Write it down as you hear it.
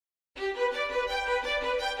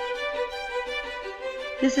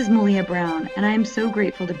This is Malia Brown, and I am so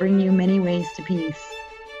grateful to bring you many ways to peace.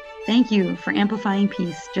 Thank you for amplifying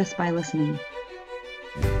peace just by listening.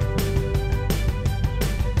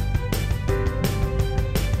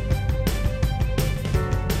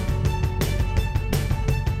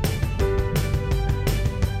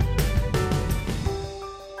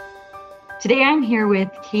 Today I'm here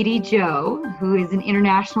with Katie Jo, who is an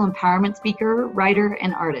international empowerment speaker, writer,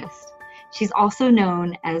 and artist. She's also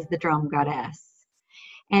known as the Drum Goddess.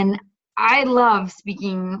 And I love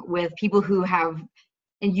speaking with people who have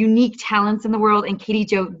unique talents in the world. And Katie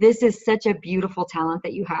Jo, this is such a beautiful talent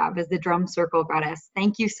that you have as the Drum Circle Goddess.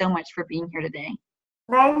 Thank you so much for being here today.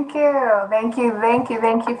 Thank you. Thank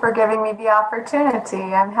you for giving me the opportunity.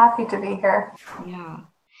 I'm happy to be here. Yeah.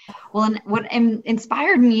 Well, and what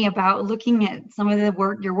inspired me about looking at some of the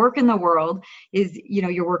work, your work in the world is,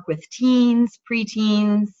 your work with teens,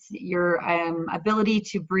 preteens, your ability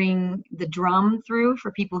to bring the drum through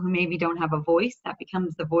for people who maybe don't have a voice, that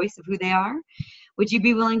becomes the voice of who they are. Would you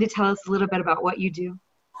be willing to tell us a little bit about what you do?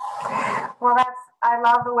 Well, I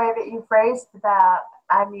love the way that you phrased that.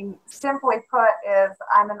 I mean, simply put is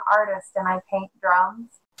I'm an artist and I paint drums.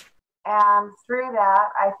 And through that,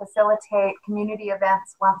 I facilitate community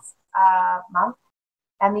events once a month.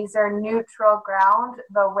 And these are neutral ground,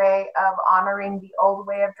 the way of honoring the old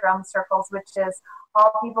way of drum circles, which is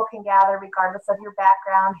all people can gather regardless of your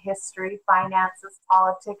background, history, finances,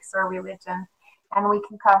 politics, or religion. And we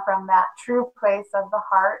can come from that true place of the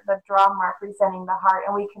heart, the drum representing the heart,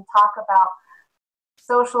 and we can talk about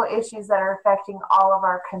social issues that are affecting all of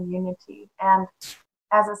our community. And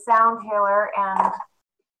as a sound healer and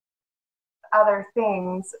other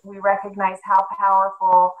things, we recognize how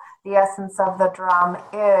powerful the essence of the drum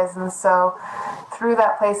is. And so through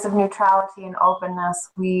that place of neutrality and openness,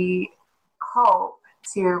 we hope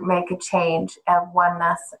to make a change of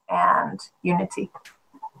oneness and unity.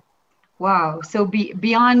 Wow. So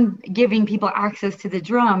beyond giving people access to the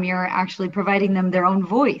drum, you're actually providing them their own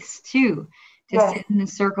voice too, to Yes. sit in the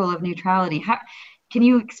circle of neutrality. Can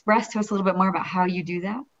you express to us a little bit more about how you do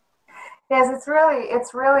that? Yes, it's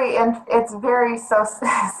very so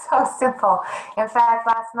simple. In fact,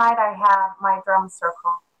 last night I had my drum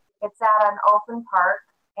circle. It's at an open park,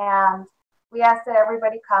 and we ask that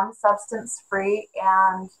everybody come substance free,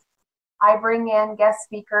 and I bring in guest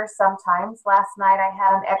speakers sometimes. Last night I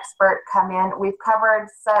had an expert come in. We've covered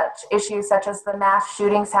such issues such as the mass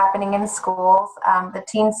shootings happening in schools, the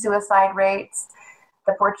teen suicide rates,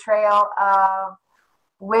 the portrayal of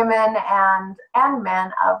women and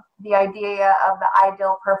men of the idea of the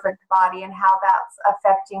ideal perfect body and how that's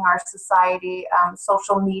affecting our society,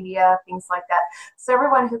 social media, things like that. So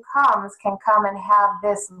everyone who comes can come and have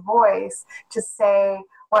this voice to say,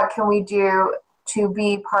 what can we do to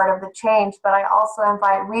be part of the change? But I also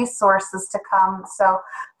invite resources to come. So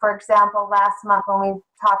for example, last month when we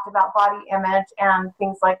talked about body image and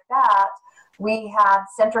things like that, we had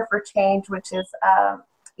Center for Change, which is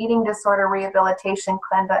eating disorder rehabilitation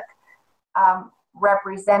clinic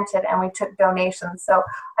represented, and we took donations. So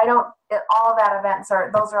all of that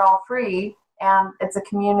those are all free, and it's a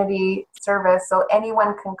community service. So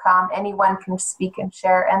anyone can come, anyone can speak and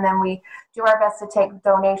share. And then we do our best to take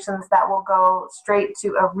donations that will go straight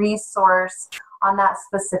to a resource on that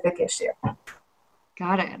specific issue.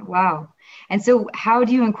 Got it. Wow. And so how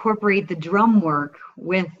do you incorporate the drum work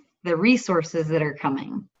with the resources that are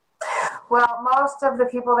coming? Well, most of the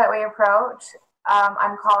people that we approach,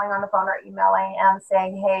 I'm calling on the phone or emailing and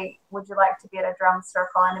saying, hey, would you like to be at a drum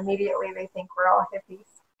circle? And immediately they think we're all hippies.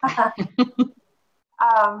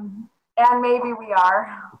 And maybe we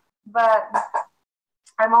are. But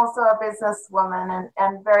I'm also a businesswoman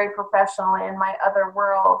and very professional in my other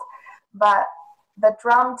world. But the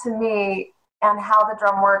drum to me, and how the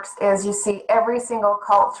drum works is you see every single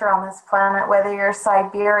culture on this planet, whether you're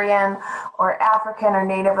Siberian or African or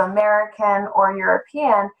Native American or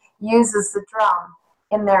European, uses the drum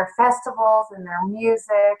in their festivals, in their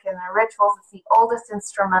music, in their rituals. It's the oldest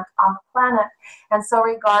instrument on the planet. And so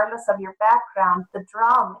regardless of your background, the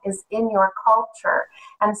drum is in your culture.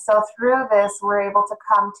 And so through this, we're able to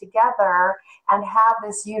come together and have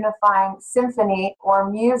this unifying symphony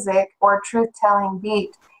or music or truth-telling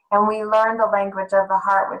beat. And we learn the language of the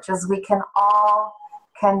heart, which is we can all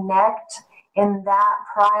connect in that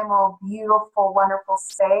primal, beautiful, wonderful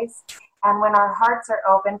space. And when our hearts are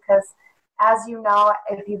open, because as you know,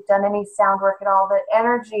 if you've done any sound work at all, the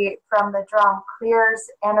energy from the drum clears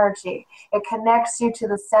energy. It connects you to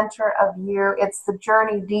the center of you. It's the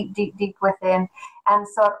journey deep, deep, deep within. And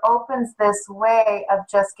so it opens this way of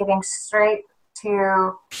just getting straight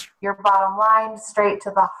to your bottom line, straight to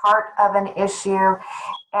the heart of an issue.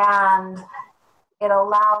 And it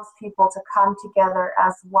allows people to come together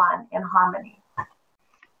as one in harmony.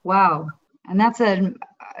 Wow. And that's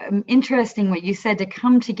interesting what you said, to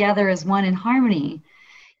come together as one in harmony.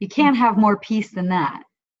 You can't have more peace than that,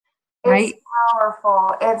 right? It's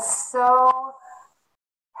powerful. It's so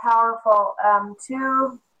powerful.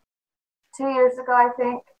 2 years ago, I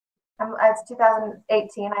think, it's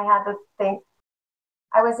 2018, I had to think,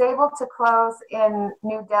 I was able to close in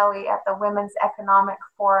New Delhi at the Women's Economic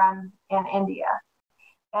Forum in India.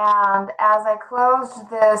 And as I closed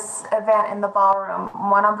this event in the ballroom,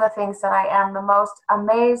 one of the things that I am the most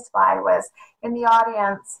amazed by was in the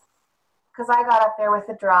audience, because I got up there with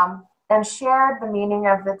the drum and shared the meaning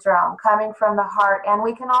of the drum coming from the heart. And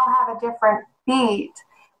we can all have a different beat.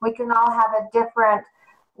 We can all have a different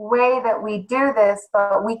way that we do this,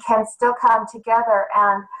 but we can still come together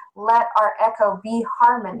and let our echo be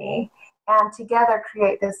harmony and together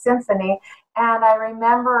create this symphony. And I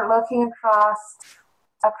remember looking across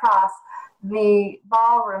the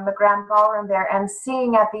ballroom, the grand ballroom there, and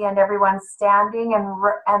seeing at the end everyone standing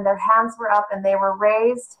and their hands were up and they were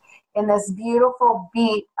raised in this beautiful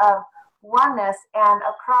beat of oneness. And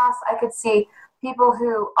across, I could see people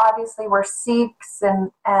who obviously were Sikhs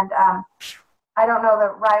and I don't know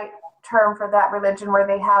the right term for that religion where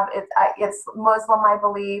they have it. It's Muslim, I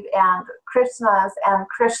believe, and Krishnas and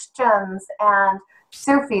Christians and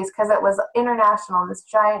Sufis, because it was international, this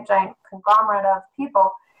giant conglomerate of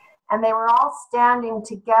people. And they were all standing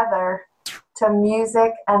together to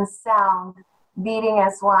music and sound, beating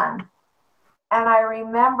as one. And I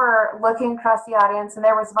remember looking across the audience, and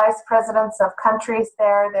there was vice presidents of countries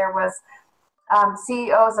there. There was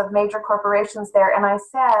CEOs of major corporations there. And I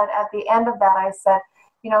said, at the end of that, I said,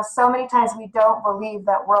 so many times we don't believe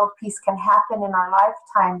that world peace can happen in our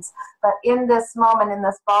lifetimes. But in this moment, in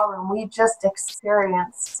this ballroom, we just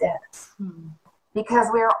experienced it. Because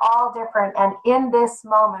we are all different. And in this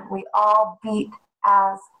moment, we all beat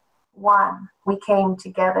as one. We came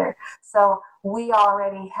together. So we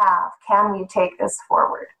already have. Can we take this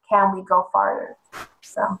forward? Can we go farther?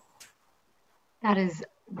 So that is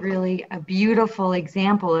really a beautiful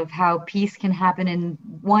example of how peace can happen in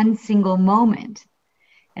one single moment.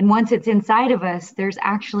 And once it's inside of us, there's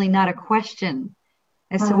actually not a question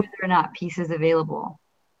as to whether or not peace is available.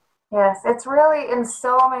 Yes, it's really, in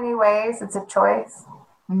so many ways, it's a choice.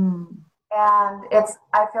 And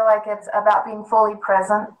I feel like it's about being fully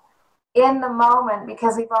present in the moment,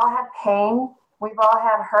 because we've all had pain, we've all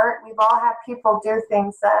had hurt, we've all had people do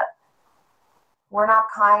things that were not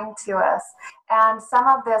kind to us. And some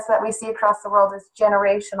of this that we see across the world is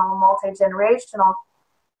generational, multi-generational,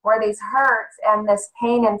 where these hurts and this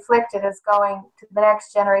pain inflicted is going to the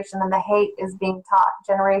next generation, and the hate is being taught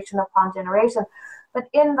generation upon generation. But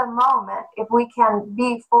in the moment, if we can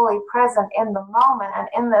be fully present in the moment, and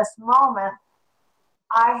in this moment,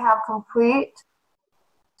 I have complete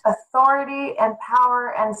authority and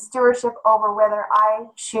power and stewardship over whether I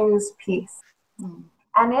choose peace.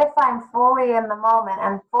 And if I'm fully in the moment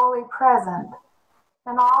and fully present,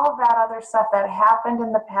 then all of that other stuff that happened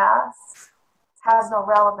in the past has no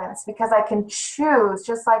relevance, because I can choose,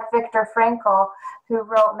 just like Viktor Frankl, who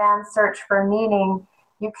wrote Man's Search for Meaning,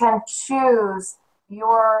 you can choose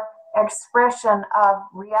your expression of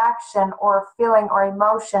reaction or feeling or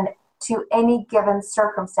emotion to any given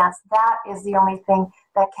circumstance. That is the only thing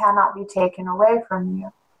that cannot be taken away from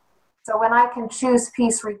you. So when I can choose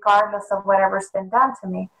peace regardless of whatever's been done to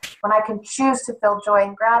me, when I can choose to feel joy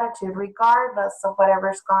and gratitude regardless of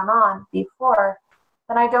whatever's gone on before,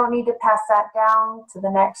 then I don't need to pass that down to the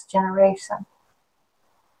next generation.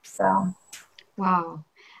 So. Wow.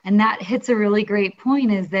 And that hits a really great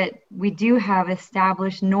point, is that we do have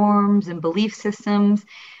established norms and belief systems.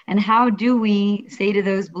 And how do we say to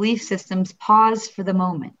those belief systems, pause for the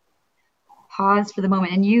moment? Pause for the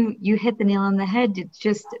moment. And you hit the nail on the head. It's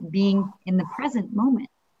just being in the present moment.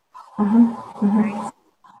 Right?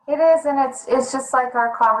 It is, and it's just like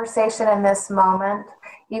our conversation in this moment.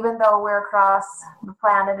 Even though we're across the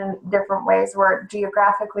planet in different ways, we're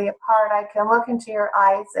geographically apart, I can look into your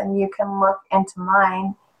eyes and you can look into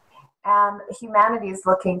mine. And humanity is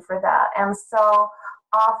looking for that. And so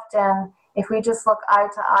often, if we just look eye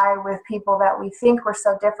to eye with people that we think we're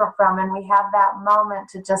so different from, and we have that moment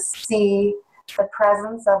to just see the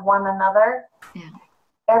presence of one another,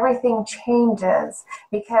 everything changes,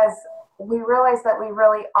 because we realize that we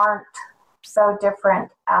really aren't so different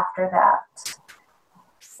after that.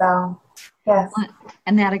 So, yes.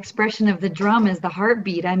 And that expression of the drum is the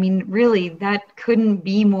heartbeat. I mean, really, that couldn't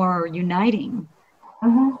be more uniting.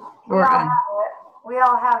 We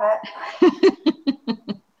all have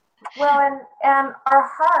it. Well, and our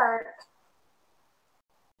heart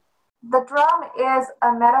the drum is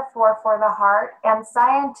a metaphor for the heart, and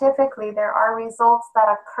scientifically there are results that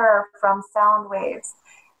occur from sound waves.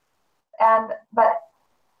 But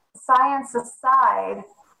science aside,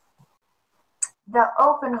 the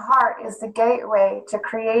open heart is the gateway to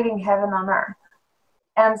creating heaven on earth.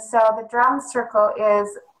 And so the drum circle is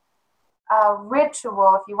a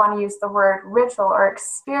ritual, if you want to use the word ritual, or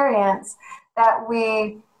experience that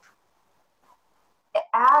we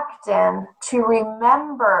act in to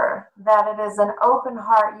remember that it is an open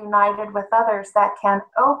heart united with others that can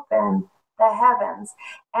open the heavens.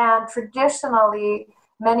 And traditionally,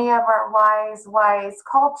 many of our wise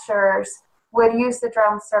cultures would use the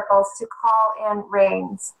drum circles to call in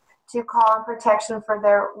rains, to call in protection for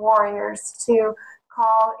their warriors, to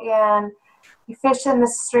call in fish in the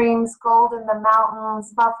streams, gold in the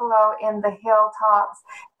mountains, buffalo in the hilltops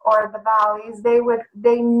or the valleys. They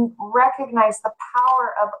recognize the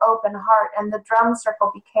power of open heart, and the drum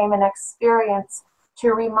circle became an experience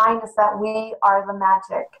to remind us that we are the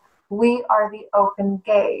magic. We are the open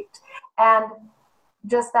gate. And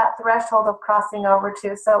just that threshold of crossing over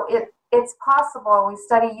to. So it's possible. We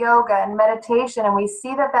study yoga and meditation, and we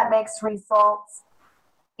see that makes results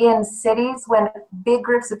in cities. When big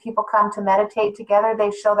groups of people come to meditate together, they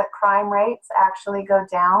show that crime rates actually go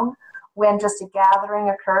down when just a gathering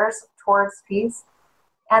occurs towards peace.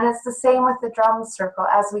 And it's the same with the drum circle.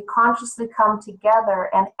 As we consciously come together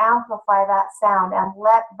and amplify that sound and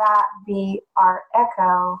let that be our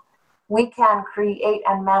echo, we can create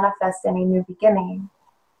and manifest any new beginning.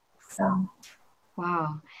 So.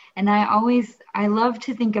 Wow. And I love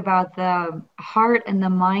to think about the heart and the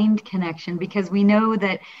mind connection, because we know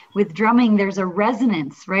that with drumming, there's a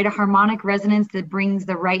resonance, right? A harmonic resonance that brings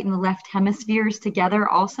the right and the left hemispheres together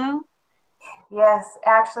also. Yes,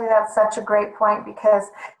 actually, that's such a great point, because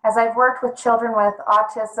as I've worked with children with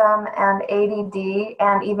autism and ADD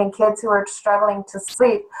and even kids who are struggling to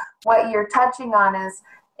sleep, what you're touching on is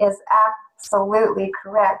absolutely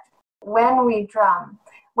correct. When we drum,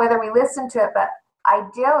 whether we listen to it, but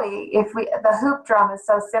ideally, the hoop drum is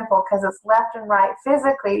so simple because it's left and right.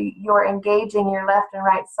 Physically, you're engaging your left and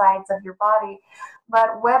right sides of your body.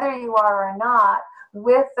 But whether you are or not,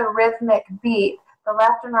 with the rhythmic beat, the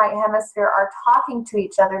left and right hemisphere are talking to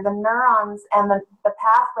each other. The neurons and the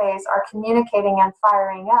pathways are communicating and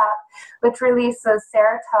firing up, which releases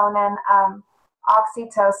serotonin,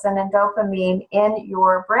 oxytocin, and dopamine in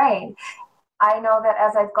your brain. I know that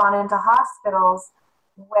as I've gone into hospitals,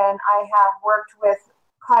 when I have worked with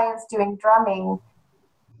clients doing drumming,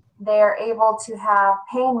 they're able to have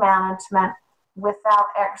pain management without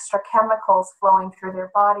extra chemicals flowing through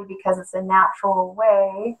their body, because it's a natural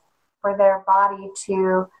way for their body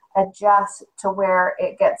to adjust to where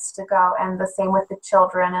it gets to go. And the same with the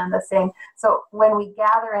children, and the same. So when we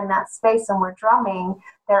gather in that space and we're drumming,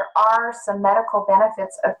 there are some medical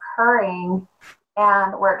benefits occurring,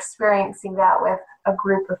 and we're experiencing that with a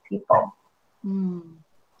group of people. Mm.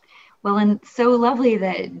 Well, and so lovely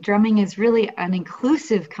that drumming is really an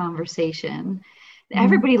inclusive conversation.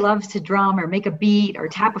 Everybody loves to drum or make a beat or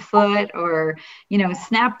tap a foot or,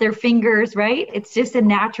 snap their fingers, right? It's just a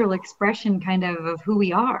natural expression kind of who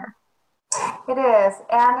we are. It is.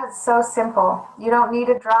 And it's so simple. You don't need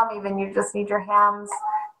a drum even. You just need your hands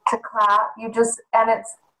to clap.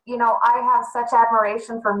 I have such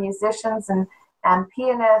admiration for musicians and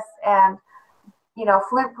pianists and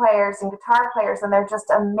flute players and guitar players, and they're just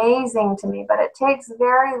amazing to me. But it takes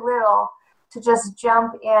very little to just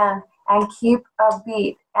jump in and keep a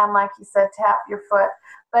beat and, like you said, tap your foot.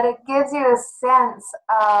 But it gives you a sense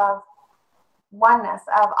of oneness,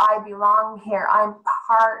 of I belong here, I'm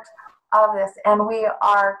part of this, and we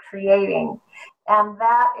are creating. And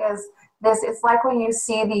that is this. It's like when you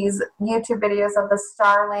see these YouTube videos of the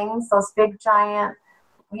starlings, those big giant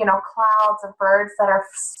clouds of birds that are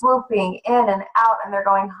swooping in and out, and they're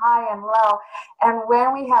going high and low. And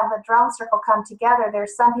when we have the drum circle come together,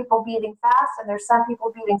 there's some people beating fast, and there's some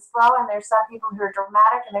people beating slow, and there's some people who are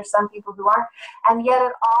dramatic, and there's some people who aren't. And yet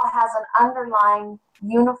it all has an underlying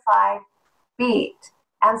unified beat.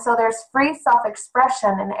 And so there's free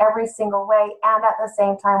self-expression in every single way. And at the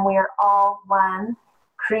same time, we are all one,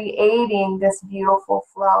 creating this beautiful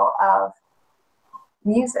flow of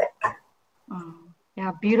music.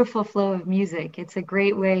 Yeah, beautiful flow of music. It's a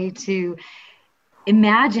great way to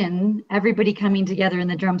imagine everybody coming together in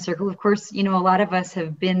the drum circle. Of course, a lot of us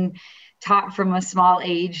have been taught from a small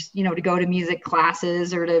age, to go to music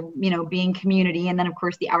classes or to, be in community. And then, of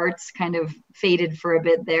course, the arts kind of faded for a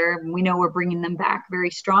bit there. We know we're bringing them back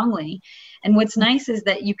very strongly. And what's nice is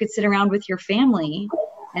that you could sit around with your family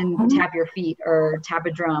and tap your feet or tap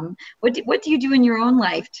a drum. What do you do in your own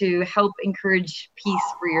life to help encourage peace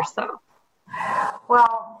for yourself?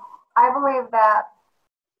 Well, I believe that,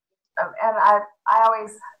 and I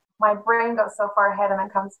always, my brain goes so far ahead and then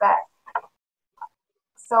comes back.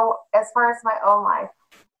 So as far as my own life,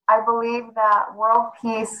 I believe that world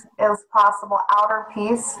peace is possible. Outer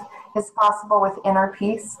peace is possible with inner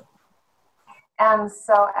peace. And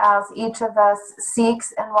so as each of us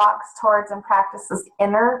seeks and walks towards and practices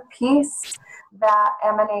inner peace, that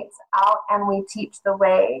emanates out and we teach the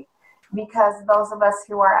way, because those of us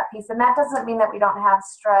who are at peace, and that doesn't mean that we don't have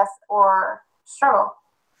stress or struggle,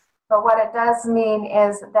 but what it does mean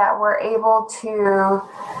is that we're able to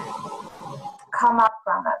come up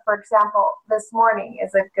from it. For example, this morning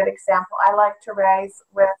is a good example. I like to rise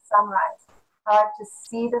with sunrise. I like to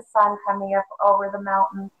see the sun coming up over the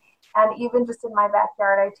mountain. And even just in my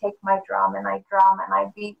backyard, I take my drum and I drum and I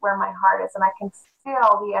beat where my heart is. And I can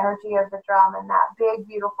feel the energy of the drum and that big,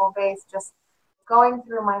 beautiful bass just going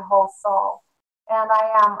through my whole soul. And I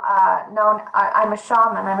am I'm a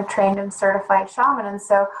shaman. I'm a trained and certified shaman. And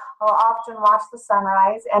so I'll often watch the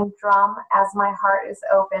sunrise and drum as my heart is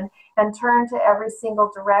open and turn to every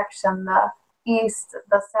single direction, the east,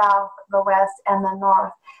 the south, the west, and the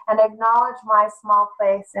north, and acknowledge my small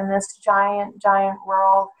place in this giant, giant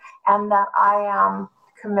world, and that I am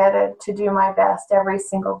committed to do my best every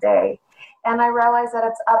single day. And I realize that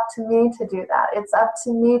it's up to me to do that. It's up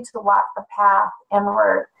to me to walk the path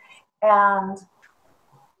inward. And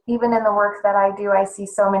even in the work that I do, I see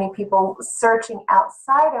so many people searching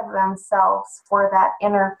outside of themselves for that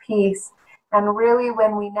inner peace. And really,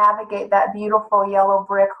 when we navigate that beautiful yellow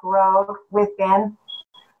brick road within,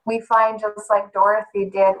 we find, just like Dorothy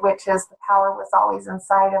did, which is the power was always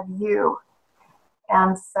inside of you.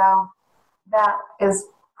 And so that is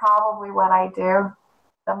probably what I do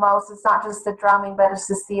the most. It's not just the drumming, but it's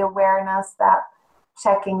just the awareness, that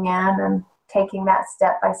checking in and taking that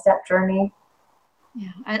step-by-step journey.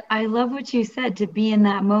 Yeah, I love what you said, to be in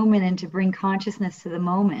that moment and to bring consciousness to the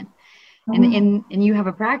moment. Mm-hmm. And you have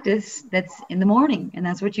a practice that's in the morning, and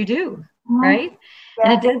that's what you do, mm-hmm. right?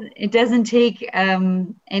 Yes. And it doesn't take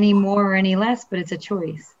any more or any less, but it's a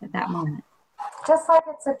choice at that moment. Just like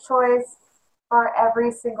it's a choice for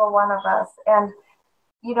every single one of us. And,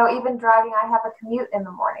 you know, even driving, I have a commute in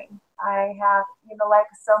the morning. I have, you know, like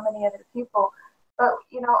so many other people. But,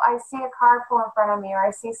 you know, I see a car pull in front of me, or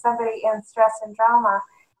I see somebody in stress and drama.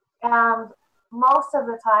 And most of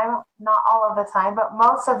the time, not all of the time, but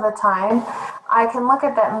most of the time, I can look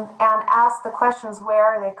at them and ask the questions, where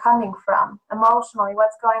are they coming from? Emotionally,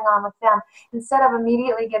 what's going on with them? Instead of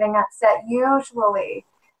immediately getting upset, usually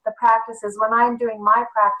the practice is, when I'm doing my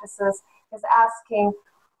practices, is asking,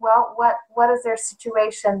 well, what is their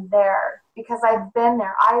situation there? Because I've been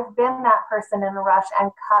there. I've been that person in a rush and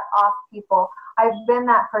cut off people. I've been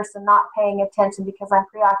that person not paying attention because I'm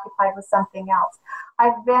preoccupied with something else.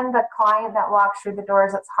 I've been the client that walks through the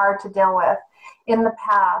doors that's hard to deal with in the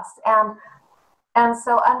past. And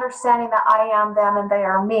so understanding that I am them and they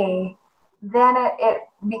are me, then it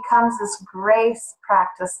becomes this grace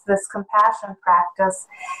practice, this compassion practice.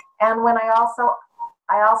 And when I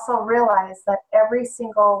also realize that every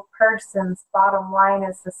single person's bottom line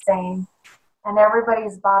is the same. And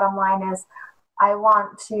everybody's bottom line is, I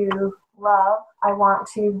want to love, I want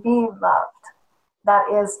to be loved. That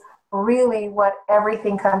is really what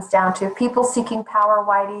everything comes down to. People seeking power,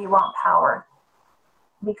 why do you want power?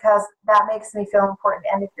 Because that makes me feel important.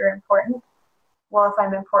 And if you're important, well, if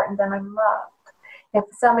I'm important, then I'm loved. If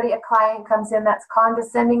a client comes in that's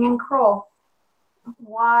condescending and cruel,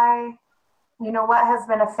 why? You know, what has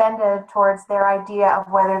been offended towards their idea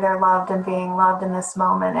of whether they're loved and being loved in this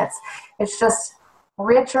moment? It's just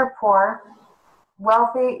rich or poor,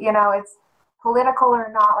 wealthy, you know, it's political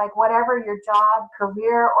or not, like whatever your job,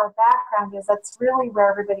 career, or background is, that's really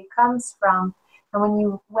where everybody comes from.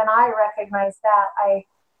 And when I recognize that, I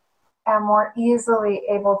am more easily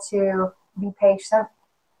able to be patient,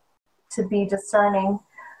 to be discerning.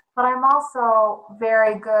 But I'm also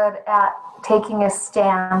very good at taking a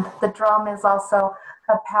stand. The drum is also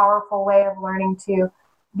a powerful way of learning to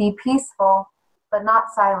be peaceful, but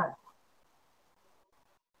not silent.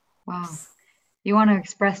 Wow. You want to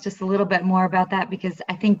express just a little bit more about that, because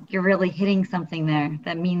I think you're really hitting something there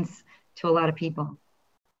that means to a lot of people.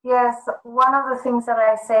 Yes. One of the things that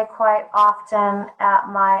I say quite often at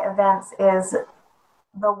my events is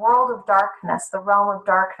the world of darkness, the realm of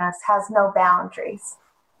darkness, has no boundaries.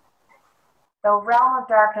 The realm of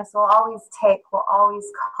darkness will always take, will always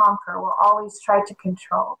conquer, will always try to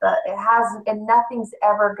control. And nothing's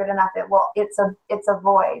ever good enough. It's a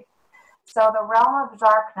void. So the realm of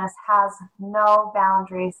darkness has no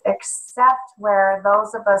boundaries except where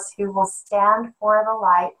those of us who will stand for the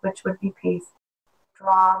light, which would be peace,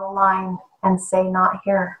 draw the line and say, not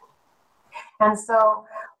here. And so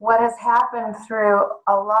what has happened through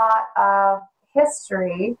a lot of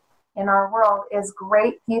history in our world is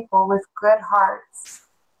great people with good hearts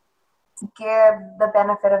give the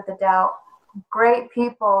benefit of the doubt. Great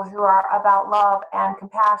people who are about love and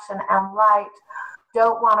compassion and light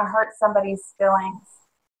don't want to hurt somebody's feelings,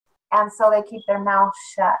 and so they keep their mouth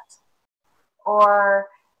shut. Or,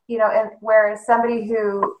 and whereas somebody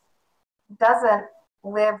who doesn't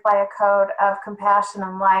live by a code of compassion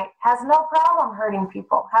and light has no problem hurting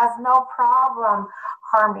people, has no problem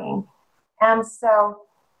harming. And so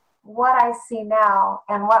what I see now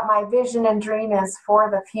and what my vision and dream is for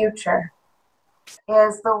the future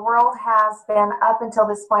is the world has been, up until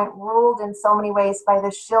this point, ruled in so many ways by the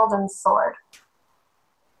shield and sword.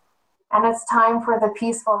 And it's time for the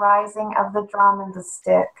peaceful rising of the drum and the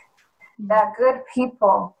stick. That good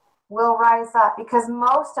people will rise up, because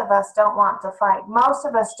most of us don't want to fight. Most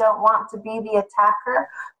of us don't want to be the attacker.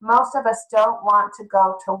 Most of us don't want to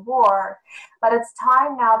go to war. But it's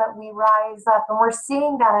time now that we rise up, and we're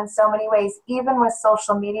seeing that in so many ways, even with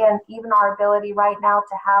social media and even our ability right now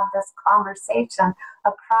to have this conversation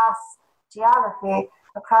across geography,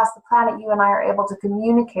 across the planet. You and I are able to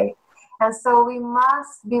communicate. And so we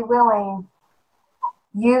must be willing,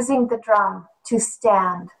 using the drum, to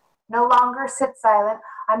stand. No longer sit silent.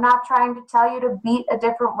 I'm not trying to tell you to beat a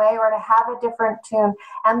different way or to have a different tune.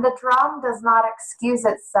 And the drum does not excuse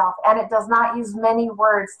itself, and it does not use many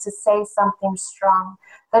words to say something strong.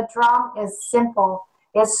 The drum is simple.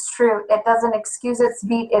 It's true. It doesn't excuse its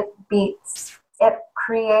beat. It beats. It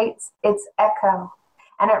creates its echo,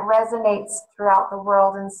 and it resonates throughout the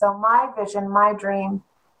world. And so my vision, my dream,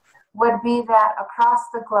 would be that across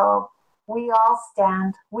the globe, we all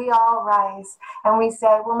stand, we all rise, and we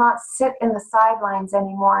say, we'll not sit in the sidelines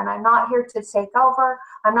anymore. And I'm not here to take over.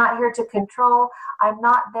 I'm not here to control. I'm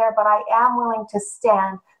not there, but I am willing to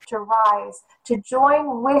stand, to rise, to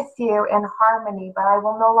join with you in harmony, but I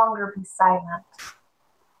will no longer be silent.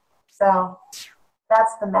 So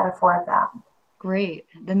that's the metaphor of that. Great.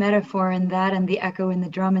 The metaphor in that and the echo in the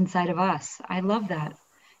drum inside of us. I love that.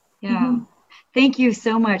 Yeah. Mm-hmm. Thank you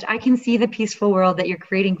so much. I can see the peaceful world that you're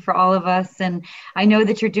creating for all of us. And I know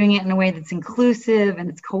that you're doing it in a way that's inclusive and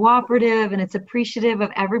it's cooperative and it's appreciative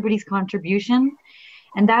of everybody's contribution.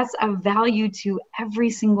 And that's of value to every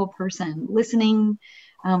single person listening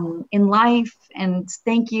in life. And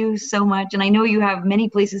thank you so much. And I know you have many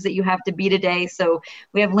places that you have to be today, so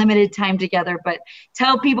we have limited time together, but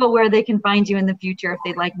tell people where they can find you in the future if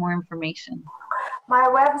they'd like more information. My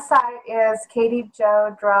website is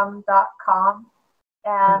katiejodrum.com, and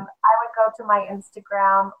I would go to my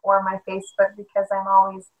Instagram or my Facebook because I'm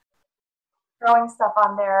always throwing stuff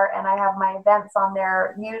on there, and I have my events on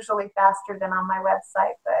there usually faster than on my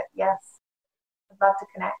website. But yes, I'd love to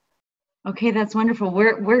connect. Okay, that's wonderful.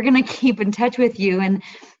 We're going to keep in touch with you. And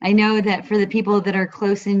I know that for the people that are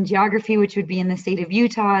close in geography, which would be in the state of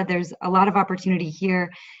Utah, there's a lot of opportunity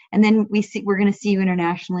here. And then we're going to see you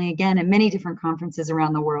internationally again at many different conferences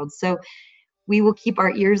around the world. So we will keep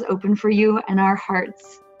our ears open for you and our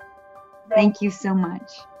hearts. Thank you so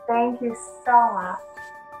much. Thank you so much.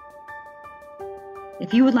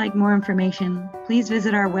 If you would like more information, please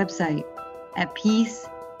visit our website at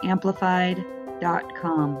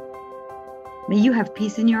peaceamplified.com. May you have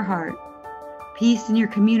peace in your heart, peace in your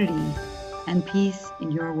community, and peace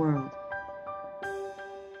in your world.